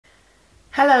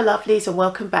Hello lovelies, and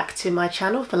welcome back to my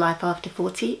channel for Life After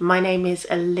 40. My name is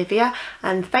Olivia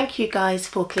and thank you guys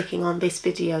for clicking on this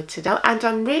video today. And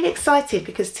I'm really excited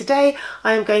because today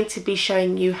I am going to be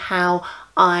showing you how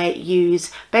I use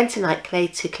bentonite clay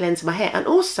to cleanse my hair, and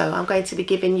also I'm going to be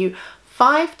giving you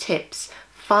five tips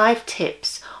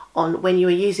on when you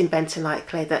are using bentonite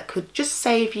clay that could just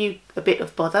save you a bit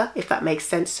of bother, if that makes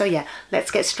sense. So yeah, let's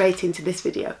get straight into this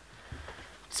video.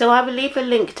 So I will leave a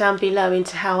link down below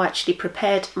into how I actually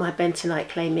prepared my bentonite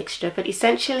clay mixture, but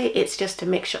essentially it's just a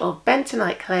mixture of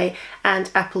bentonite clay and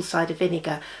apple cider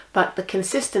vinegar. But the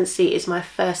consistency is my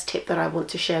first tip that I want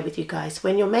to share with you guys.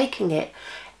 When you're making it,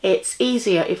 it's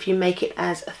easier if you make it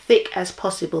as thick as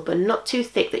possible, but not too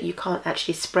thick that you can't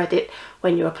actually spread it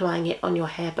when you're applying it on your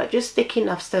hair, but just thick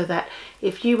enough so that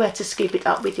if you were to scoop it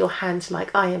up with your hands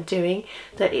like I am doing,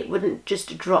 that it wouldn't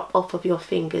just drop off of your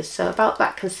fingers. So about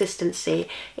that consistency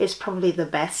is probably the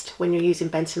best when you're using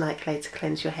bentonite clay to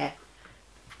cleanse your hair.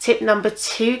 Tip number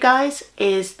 2, guys,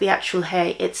 is the actual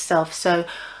hair itself. So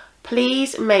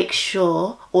please make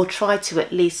sure, or try to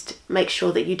at least make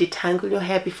sure, that you detangle your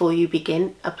hair before you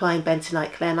begin applying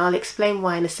bentonite clay, and I'll explain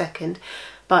why in a second.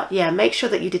 But yeah, make sure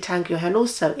that you detangle your hair, and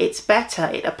also it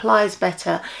applies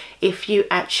better if you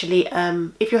actually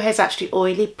if your hair's actually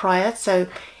oily prior. So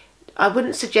I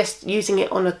wouldn't suggest using it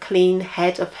on a clean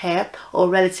head of hair or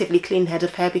relatively clean head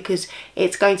of hair, because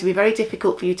it's going to be very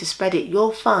difficult for you to spread it.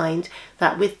 You'll find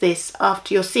that with this,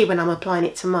 you'll see when I'm applying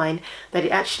it to mine, that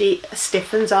it actually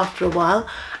stiffens after a while,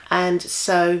 and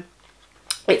so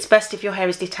it's best if your hair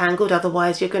is detangled.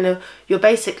 Otherwise you're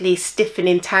basically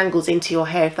stiffening tangles into your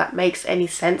hair, if that makes any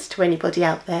sense to anybody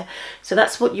out there. So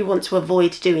that's what you want to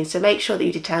avoid doing. So make sure that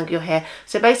you detangle your hair.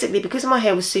 So basically, because my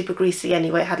hair was super greasy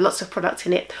anyway, it had lots of product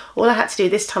in it, all I had to do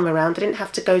this time around, I didn't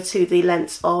have to go to the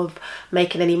lengths of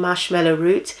making any marshmallow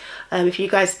root. If you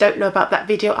guys don't know about that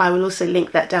video, I will also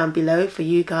link that down below for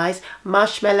you guys.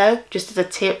 Marshmallow, just as a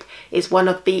tip, is one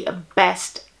of the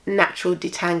best natural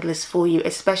detanglers for you,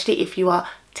 especially if you are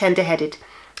tender-headed.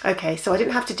 Okay, so I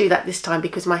didn't have to do that this time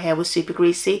because my hair was super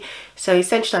greasy. So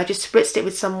essentially I just spritzed it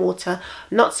with some water,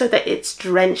 not so that it's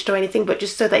drenched or anything, but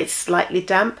just so that it's slightly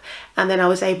damp, and then I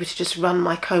was able to just run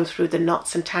my comb through the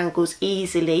knots and tangles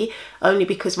easily, only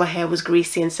because my hair was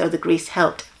greasy, and so the grease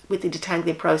helped with the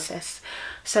detangling process.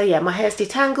 So yeah, my hair's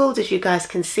detangled, as you guys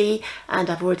can see, and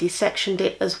I've already sectioned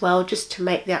it as well, just to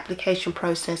make the application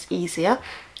process easier.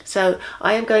 So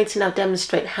I am going to now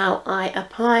demonstrate how I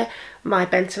apply my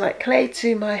bentonite clay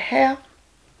to my hair.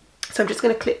 So I'm just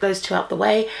going to clip those two out the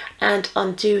way and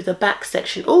undo the back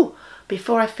section. Oh,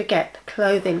 before I forget,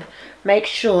 clothing. Make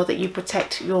sure that you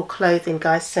protect your clothing,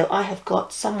 guys. So I have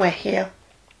got somewhere here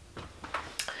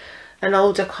an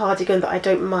older cardigan that I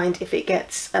don't mind if it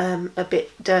gets a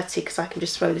bit dirty, because I can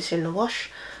just throw this in the wash.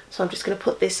 So I'm just going to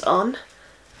put this on.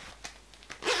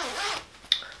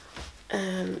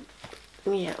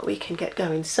 Yeah, we can get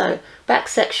going. So back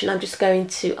section, I'm just going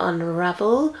to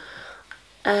unravel,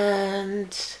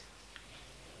 and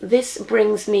this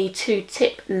brings me to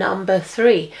tip number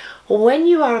 3. When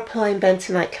you are applying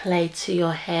bentonite clay to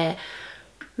your hair,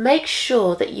 make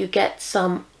sure that you get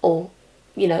some, or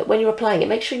you know, when you're applying it,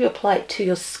 make sure you apply it to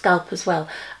your scalp as well.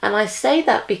 And I say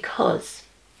that because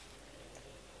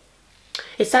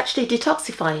it's actually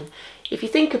detoxifying. If you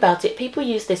think about it, people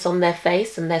use this on their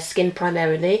face and their skin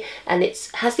primarily, and it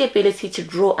has the ability to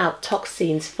draw out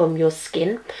toxins from your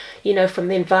skin, you know, from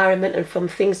the environment and from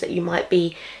things that you might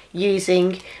be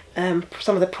using.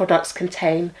 Some of the products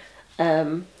contain,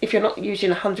 if you're not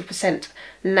using 100%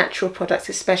 natural products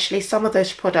especially, some of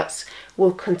those products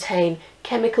will contain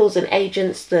chemicals and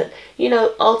agents that, you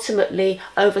know, ultimately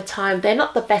over time, they're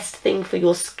not the best thing for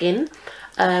your skin.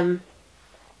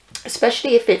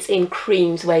 Especially if it's in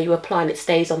creams where you apply and it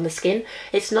stays on the skin.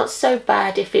 It's not so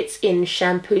bad if it's in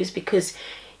shampoos, because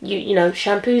you know,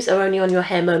 shampoos are only on your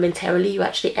hair momentarily. You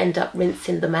actually end up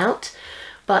rinsing them out.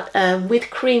 But with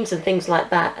creams and things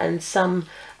like that, and some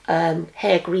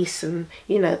hair grease, and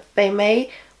you know, they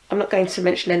may, I'm not going to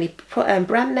mention any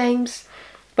brand names,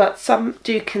 but some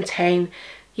do contain,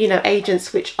 you know,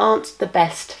 agents which aren't the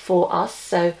best for us.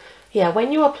 So yeah,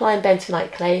 when you're applying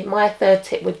bentonite clay, my third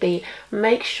tip would be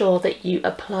make sure that you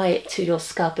apply it to your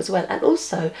scalp as well. And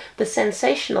also the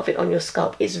sensation of it on your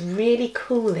scalp is really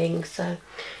cooling. So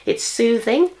it's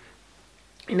soothing,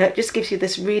 you know, it just gives you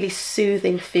this really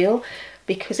soothing feel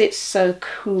because it's so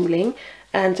cooling.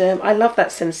 And I love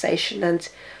that sensation, and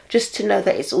just to know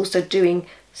that it's also doing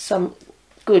some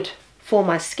good for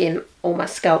my skin, or my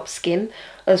scalp skin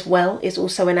as well, is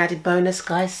also an added bonus,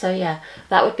 guys. So yeah,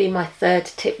 that would be my third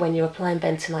tip when you're applying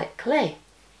bentonite clay.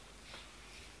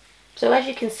 So as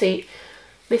you can see,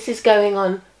 this is going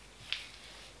on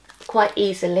quite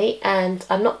easily, and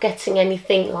I'm not getting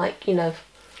anything like, you know,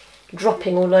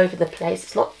 dropping all over the place.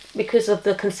 It's not because of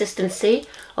the consistency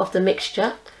of the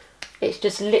mixture, it's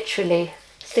just literally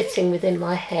sitting within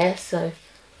my hair, so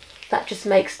that just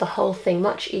makes the whole thing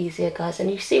much easier, guys. And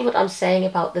you see what I'm saying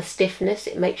about the stiffness,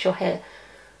 it makes your hair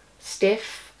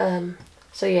stiff.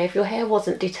 So yeah, if your hair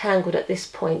wasn't detangled at this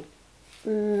point,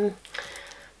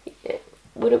 it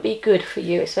wouldn't be good for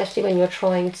you, especially when you're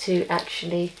trying to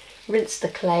actually rinse the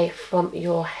clay from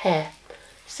your hair.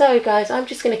 So guys, I'm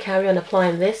just going to carry on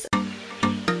applying this.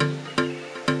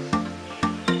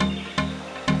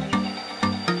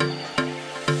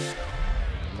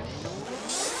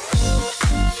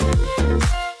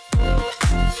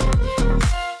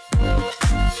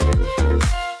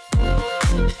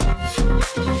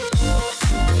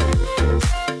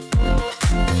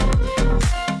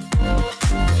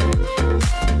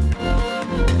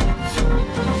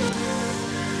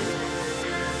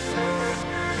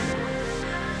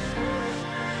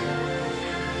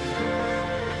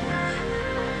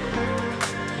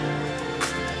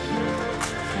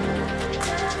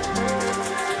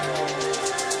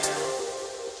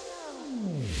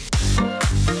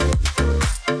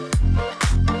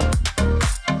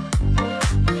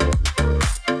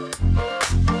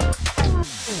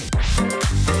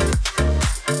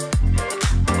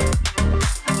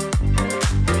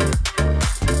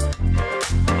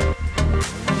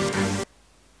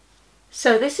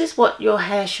 So this is what your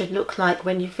hair should look like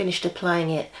when you've finished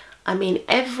applying it. I mean,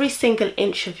 every single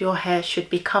inch of your hair should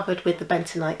be covered with the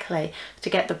bentonite clay to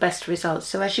get the best results.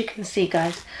 So as you can see,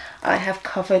 guys, I have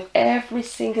covered every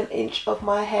single inch of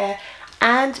my hair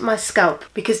and my scalp,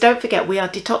 because don't forget, we are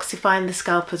detoxifying the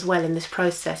scalp as well in this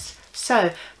process.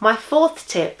 So my fourth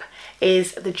tip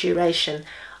is the duration.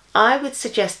 I would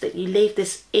suggest that you leave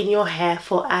this in your hair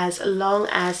for as long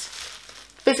as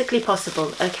physically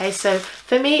possible. Okay, so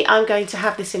for me, I'm going to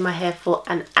have this in my hair for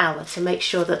an hour to make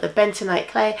sure that the bentonite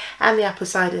clay and the apple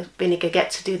cider vinegar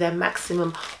get to do their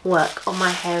maximum work on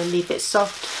my hair and leave it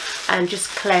soft and just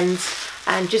cleanse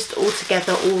and just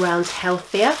altogether all round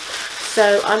healthier.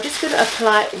 So I'm just going to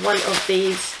apply one of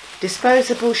these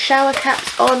disposable shower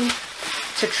caps on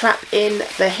to trap in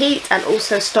the heat and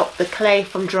also stop the clay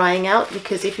from drying out,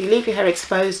 because if you leave your hair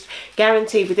exposed,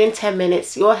 guaranteed within 10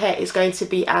 minutes your hair is going to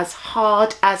be as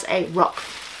hard as a rock,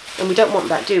 and we don't want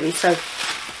that, do we? So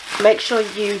make sure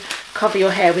you cover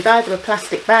your hair with either a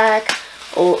plastic bag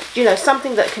or, you know,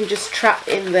 something that can just trap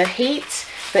in the heat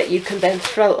that you can then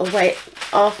throw away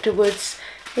afterwards.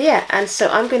 Yeah, and so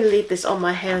I'm going to leave this on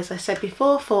my hair, as I said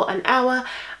before, for an hour,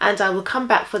 and I will come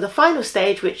back for the final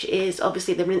stage, which is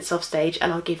obviously the rinse off stage,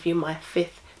 and I'll give you my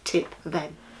fifth tip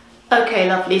then. Okay,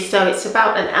 lovely, so it's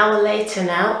about an hour later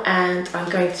now, and I'm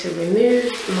going to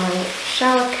remove my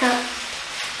shower cap,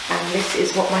 and this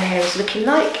is what my hair is looking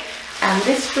like. And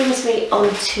this brings me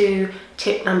on to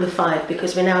tip number 5,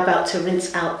 because we're now about to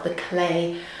rinse out the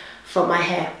clay from my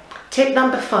hair. Tip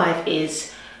number 5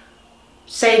 is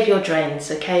save your drains,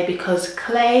 okay, because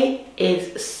clay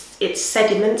is, it's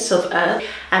sediments of earth,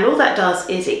 and all that does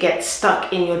is it gets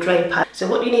stuck in your drain pipe. So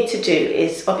what you need to do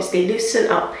is obviously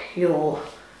loosen up your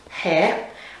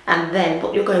hair, and then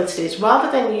what you're going to do is,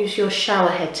 rather than use your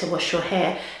shower head to wash your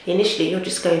hair, initially you're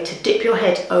just going to dip your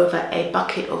head over a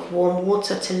bucket of warm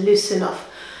water to loosen off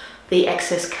the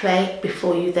excess clay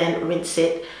before you then rinse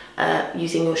it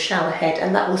using your shower head,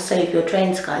 and that will save your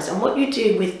drains, guys. And what you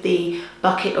do with the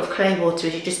bucket of clay water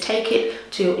is you just take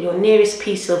it to your nearest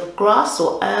piece of grass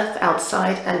or earth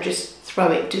outside and just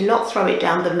throw it. Do not throw it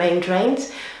down the main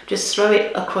drains, just throw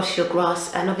it across your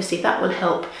grass, and obviously that will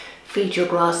help feed your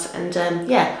grass. And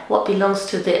yeah, what belongs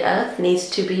to the earth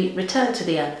needs to be returned to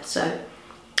the earth. So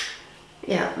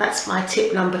yeah, that's my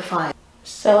tip number 5.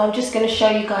 So I'm just going to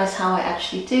show you guys how I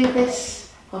actually do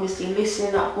this, obviously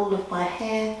loosening up all of my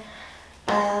hair,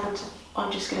 and I'm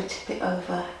just going to tip it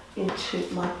over into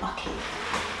my bucket.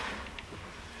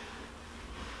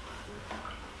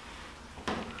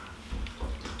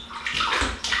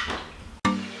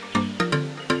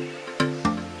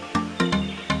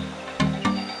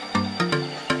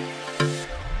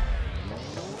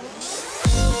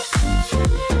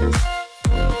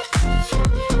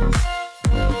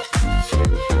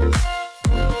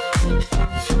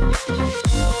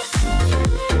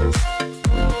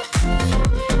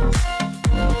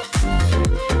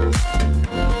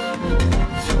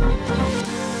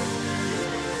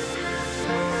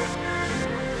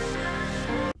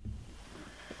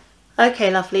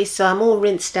 Okay, lovely, so I'm all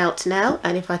rinsed out now,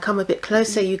 and if I come a bit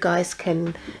closer you guys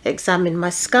can examine my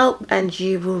scalp and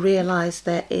you will realise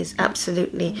there is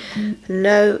absolutely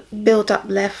no build-up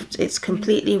left. It's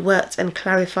completely worked and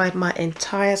clarified my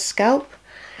entire scalp.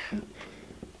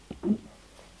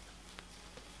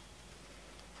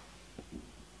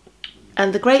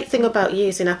 And the great thing about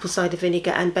using apple cider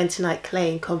vinegar and bentonite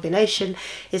clay in combination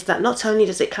is that not only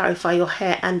does it clarify your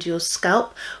hair and your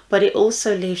scalp, but it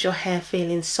also leaves your hair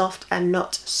feeling soft and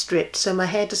not stripped. So my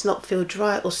hair does not feel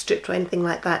dry or stripped or anything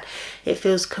like that. It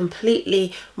feels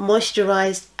completely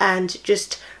moisturized and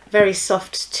just very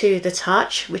soft to the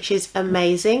touch, which is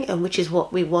amazing and which is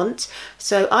what we want.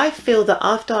 So I feel that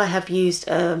after I have used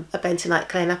a bentonite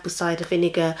clay and apple cider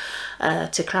vinegar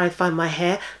to clarify my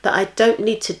hair, that I don't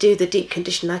need to do the deep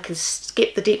conditioning. I can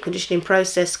skip the deep conditioning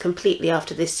process completely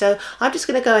after this. So I'm just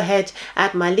going to go ahead,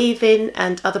 add my leave-in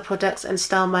and other products and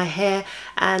style my hair,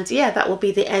 and yeah, that will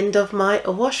be the end of my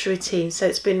wash routine. So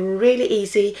it's been really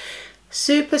easy,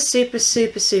 super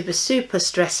stress-free,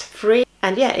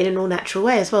 and yeah, in an all natural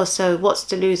way as well. So what's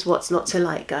to lose, what's not to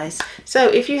like, guys? So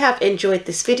if you have enjoyed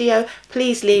this video,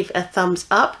 please leave a thumbs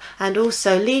up, and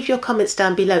also leave your comments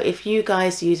down below if you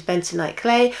guys use bentonite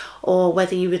clay or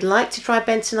whether you would like to try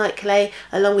bentonite clay,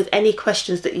 along with any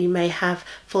questions that you may have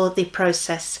for the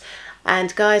process.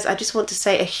 And guys, I just want to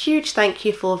say a huge thank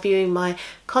you for viewing my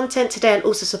content today and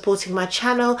also supporting my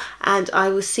channel, and I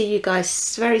will see you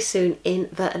guys very soon in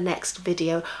the next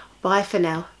video. Bye for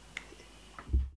now.